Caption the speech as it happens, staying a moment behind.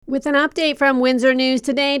With an update from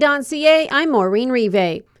WindsorNewsToday.ca, I'm Maureen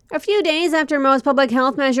Rive. A few days after most public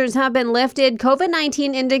health measures have been lifted,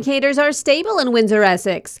 COVID-19 indicators are stable in Windsor,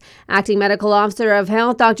 Essex. Acting Medical Officer of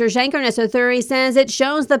Health, Dr. Shankar Neswathuri, says it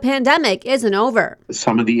shows the pandemic isn't over.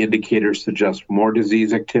 Some of the indicators suggest more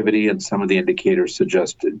disease activity, and some of the indicators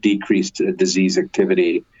suggest decreased disease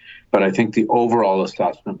activity. But I think the overall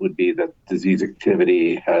assessment would be that disease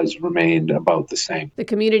activity has remained about the same. The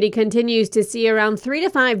community continues to see around 3 to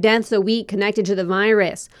 5 deaths a week connected to the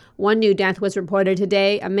virus. One new death was reported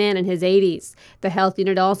today, a man in his 80s. The health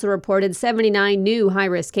unit also reported 79 new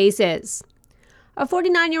high-risk cases. A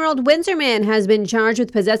 49-year-old Windsor man has been charged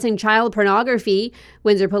with possessing child pornography.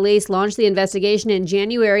 Windsor police launched the investigation in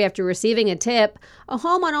January after receiving a tip. A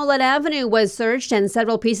home on Olette Avenue was searched and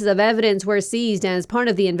several pieces of evidence were seized as part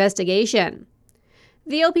of the investigation.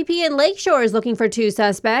 The OPP in Lakeshore is looking for 2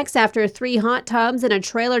 suspects after 3 hot tubs and a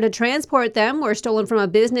trailer to transport them were stolen from a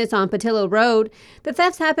business on Patillo Road. The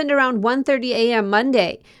thefts happened around 1:30 a.m.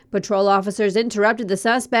 Monday. Patrol officers interrupted the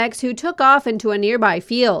suspects, who took off into a nearby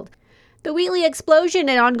field. The Wheatley explosion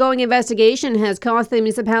and ongoing investigation has cost the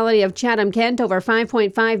municipality of Chatham-Kent over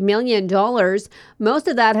 $5.5 million. Most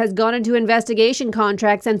of that has gone into investigation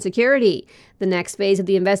contracts and security. The next phase of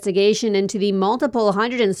the investigation into the multiple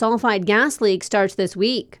hydrogen sulfide gas leaks starts this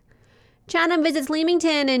week. Chatham visits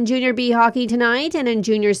Leamington in Junior B hockey tonight, and in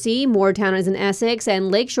Junior C, Moortown is in Essex, and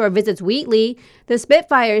Lakeshore visits Wheatley. The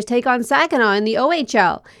Spitfires take on Saginaw in the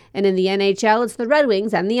OHL, and in the NHL, it's the Red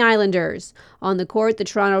Wings and the Islanders. On the court, the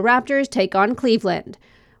Toronto Raptors take on Cleveland.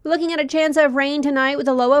 We're looking at a chance of rain tonight with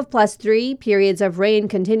a low of +3. Periods of rain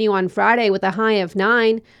continue on Friday with a high of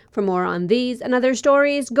 9. For more on these and other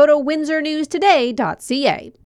stories, go to WindsorNewsToday.ca.